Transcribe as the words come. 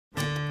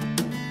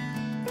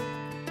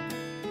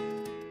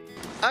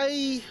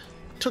I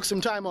took some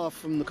time off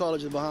from the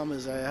College of the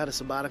Bahamas. I had a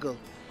sabbatical.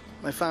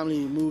 My family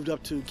moved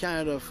up to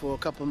Canada for a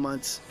couple of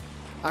months,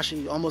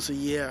 actually almost a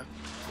year,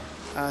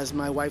 as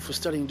my wife was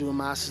studying to do a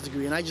master's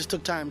degree, and I just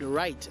took time to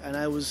write. And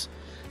I was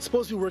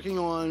supposed to be working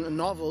on a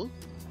novel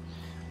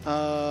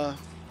about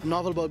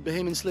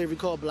Bahamian slavery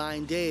called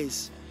Blind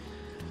Days.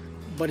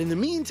 But in the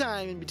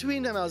meantime, in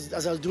between them,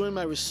 as I was doing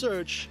my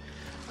research,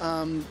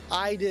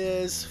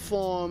 ideas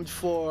formed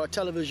for a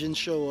television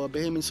show, a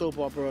Bahamian soap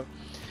opera.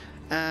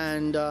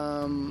 And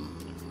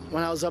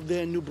when I was up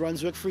there in New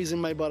Brunswick freezing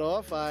my butt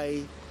off,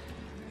 I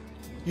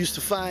used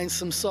to find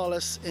some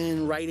solace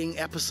in writing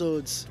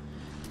episodes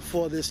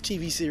for this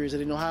TV series. I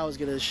didn't know how I was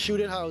going to shoot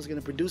it, how I was going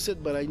to produce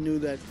it, but I knew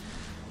that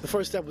the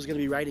first step was going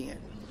to be writing it.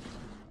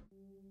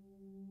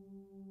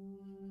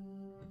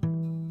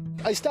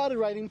 I started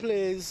writing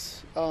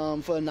plays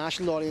for a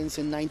national audience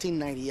in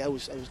 1990. I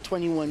was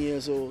 21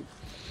 years old,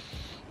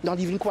 not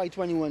even quite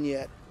 21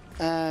 yet,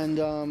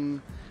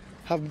 and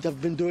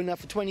have been doing that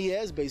for 20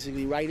 years,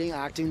 basically, writing,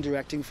 acting,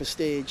 directing for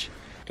stage.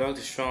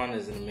 Dr. Strachan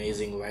is an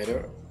amazing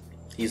writer.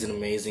 He's an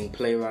amazing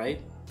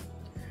playwright.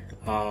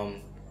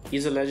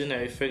 He's a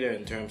legendary figure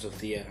in terms of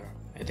theater.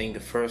 I think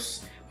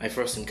my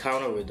first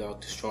encounter with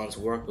Dr. Strachan's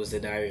work was The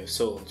Diary of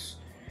Souls.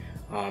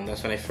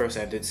 That's when I first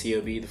entered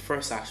COB, the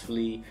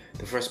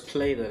first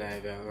play that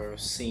I've ever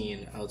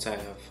seen outside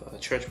of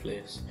church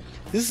plays.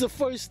 This is the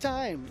first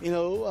time,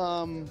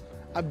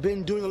 I've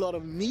been doing a lot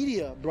of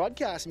media,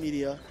 broadcast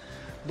media,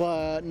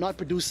 but not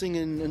producing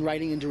and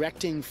writing and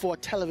directing for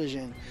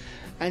television.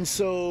 And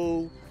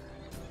so,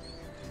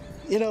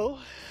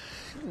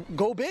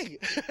 go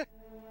big.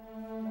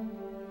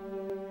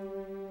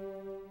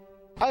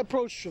 I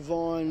approached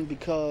Travon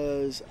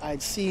because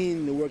I'd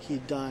seen the work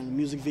he'd done,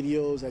 music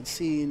videos, I'd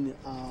seen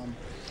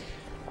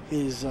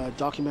his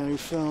documentary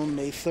film,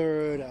 May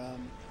 3rd.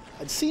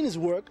 I'd seen his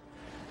work,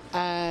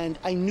 and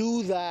I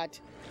knew that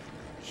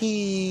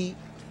he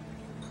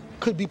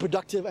could be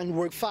productive and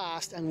work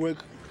fast and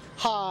work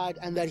hard,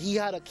 and that he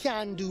had a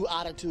can-do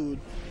attitude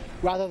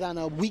rather than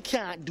a we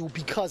can't do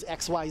because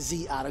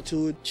XYZ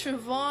attitude.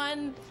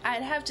 Travon,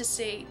 I'd have to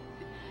say,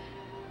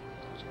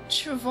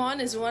 Travon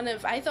is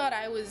I thought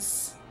I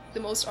was the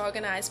most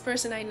organized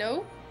person I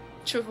know.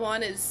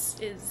 Travon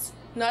is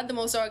not the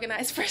most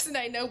organized person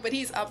I know, but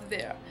he's up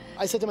there.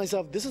 I said to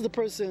myself, this is the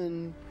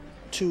person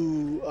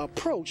to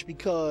approach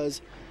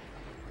because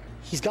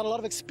he's got a lot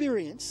of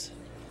experience.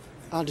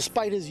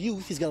 Despite his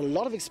youth, he's got a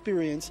lot of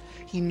experience.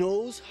 He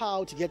knows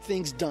how to get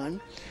things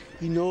done.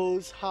 He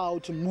knows how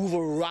to move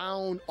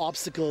around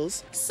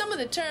obstacles. Some of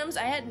the terms,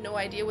 I had no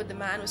idea what the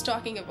man was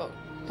talking about,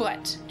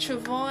 but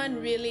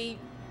Travon really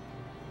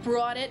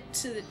brought it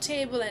to the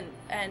table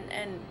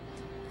and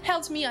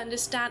helped me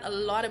understand a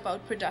lot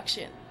about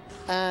production.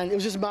 And it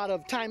was just a matter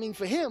of timing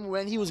for him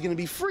when he was going to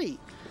be free.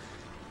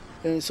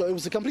 And so it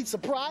was a complete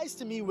surprise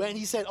to me when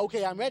he said,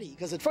 okay, I'm ready.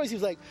 Because at first he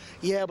was like,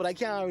 yeah, but I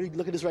can't really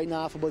look at this right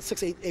now for about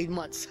 8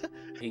 months.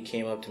 He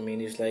came up to me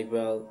and he was like,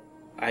 well,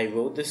 I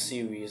wrote this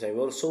series, I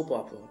wrote a soap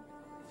opera,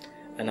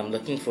 and I'm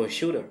looking for a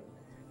shooter.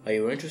 Are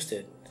you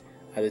interested?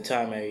 At the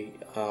time,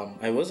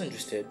 I was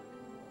interested,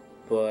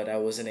 but I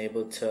wasn't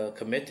able to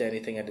commit to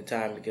anything at the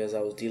time because I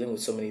was dealing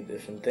with so many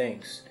different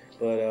things.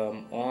 But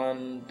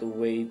on the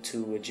way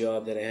to a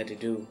job that I had to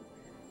do,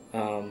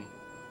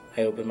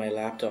 I opened my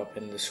laptop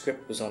and the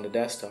script was on the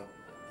desktop.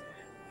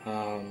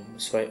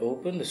 So I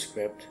opened the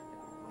script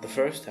the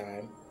first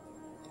time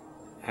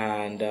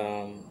and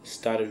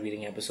started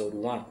reading episode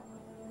 1.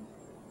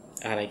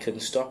 And I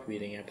couldn't stop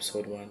reading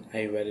episode 1.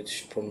 I read it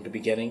from the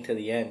beginning to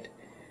the end.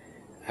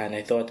 And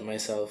I thought to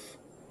myself,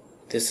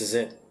 this is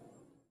it.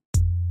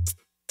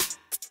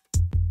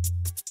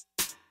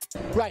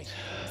 Right.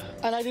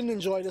 And I didn't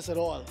enjoy this at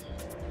all.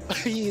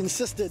 He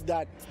insisted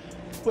that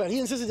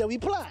we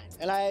plan.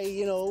 And I,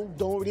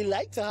 don't really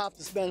like to have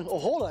to spend a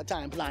whole lot of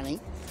time planning.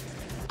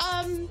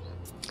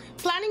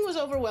 Planning was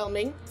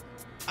overwhelming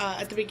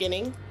at the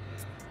beginning.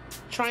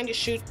 Trying to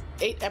shoot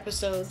 8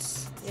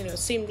 episodes,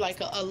 seemed like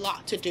a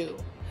lot to do.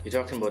 You're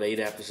talking about 8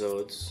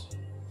 episodes,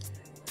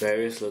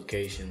 various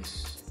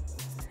locations.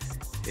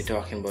 You're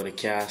talking about a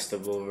cast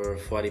of over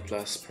 40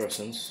 plus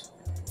persons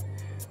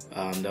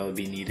that would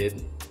be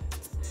needed.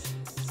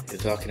 You're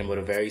talking about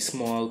a very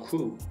small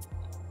crew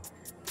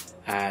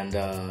and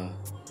a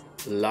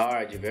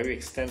very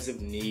extensive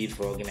need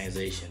for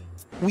organization.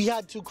 We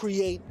had to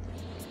create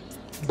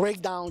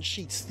breakdown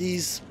sheets,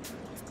 these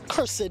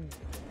cursed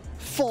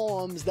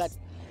forms that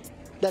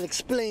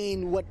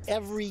explain what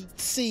every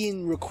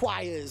scene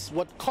requires,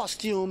 what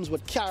costumes,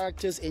 what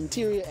characters,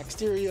 interior,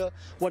 exterior,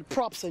 what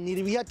props are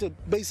needed. We had to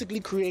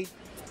basically create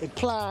a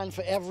plan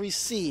for every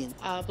scene.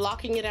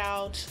 Blocking it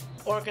out,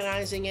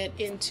 organizing it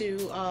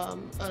into a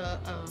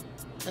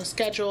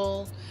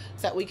schedule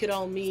that we could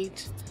all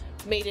meet,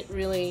 made it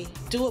really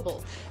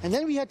doable. And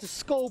then we had to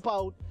scope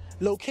out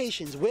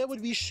locations. Where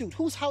would we shoot?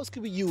 Whose house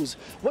could we use?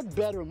 What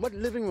bedroom? What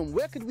living room?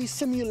 Where could we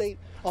simulate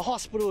a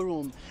hospital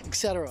room,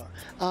 etc.?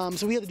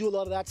 So we had to do a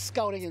lot of that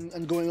scouting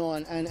and going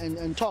on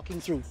and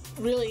talking through.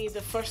 Really,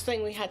 the first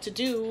thing we had to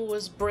do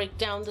was break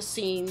down the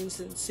scenes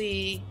and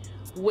see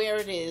where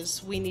it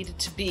is we needed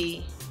to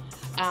be,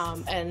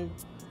 and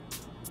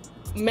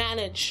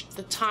manage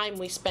the time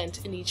we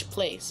spent in each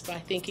place by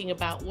thinking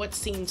about what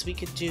scenes we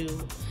could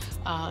do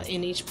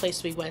in each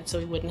place we went so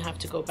we wouldn't have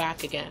to go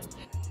back again.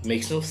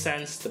 Makes no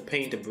sense to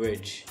paint a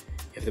bridge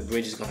if the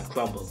bridge is going to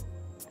crumble.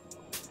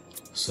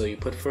 So you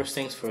put first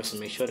things first and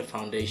make sure the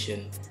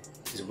foundation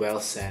is well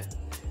set.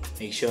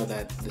 Make sure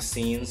that the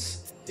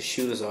scenes, the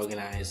shoot is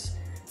organized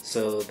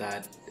so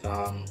that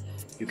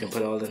you can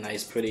put all the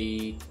nice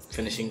pretty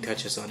finishing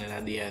touches on it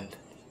at the end.